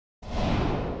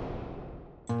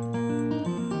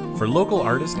For local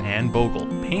artist Anne Bogle,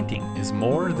 painting is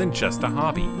more than just a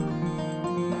hobby.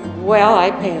 Well,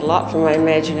 I paint a lot from my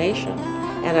imagination,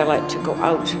 and I like to go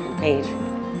out and paint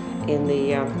in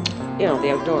the,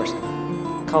 the outdoors,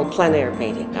 called plein air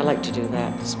painting. I like to do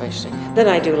that especially. Then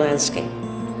I do landscape,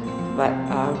 but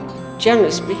generally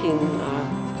speaking,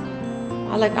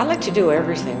 I like to do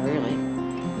everything really.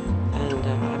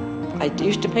 And I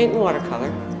used to paint in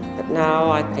watercolor, but now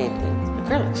I paint in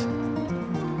acrylics.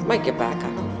 Might get back, I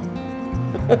don't know.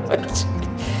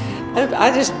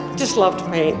 I just love to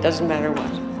paint, doesn't matter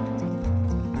what.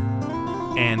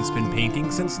 Anne's been painting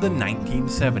since the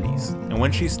 1970s, and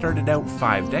when she started out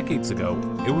 5 decades ago,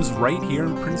 it was right here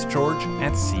in Prince George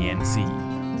at CNC.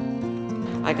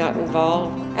 I got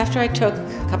involved after I took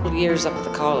a couple of years up at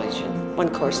the college,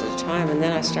 one course at a time, and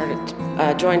then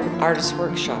I joined Artist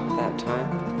Workshop at that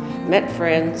time. Met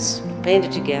friends,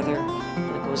 painted together,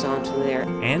 and it goes on from there.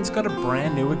 Anne's got a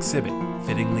brand new exhibit,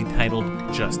 fittingly titled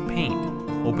Just Paint,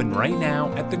 open right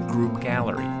now at the Group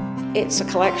Gallery. It's a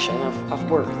collection of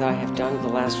work that I have done the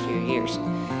last few years.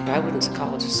 I wouldn't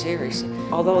call it a series,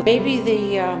 although maybe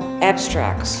the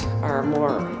abstracts are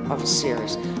more of a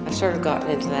series. I've sort of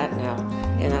gotten into that now,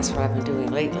 and that's what I've been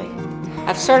doing lately.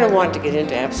 I've sort of wanted to get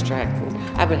into abstract, and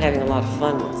I've been having a lot of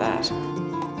fun with that.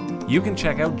 You can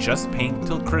check out Just Paint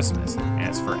till Christmas.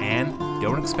 As for Anne,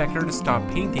 don't expect her to stop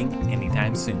painting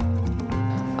anytime soon.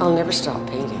 I'll never stop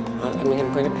painting. I mean,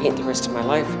 I'm going to paint the rest of my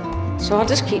life. So I'll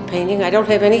just keep painting. I don't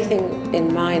have anything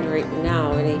in mind right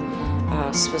now, any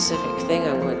specific thing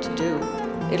I'm going to do.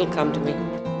 It'll come to me.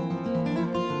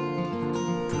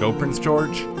 For Go Prince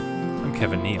George, I'm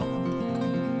Kevin Neal.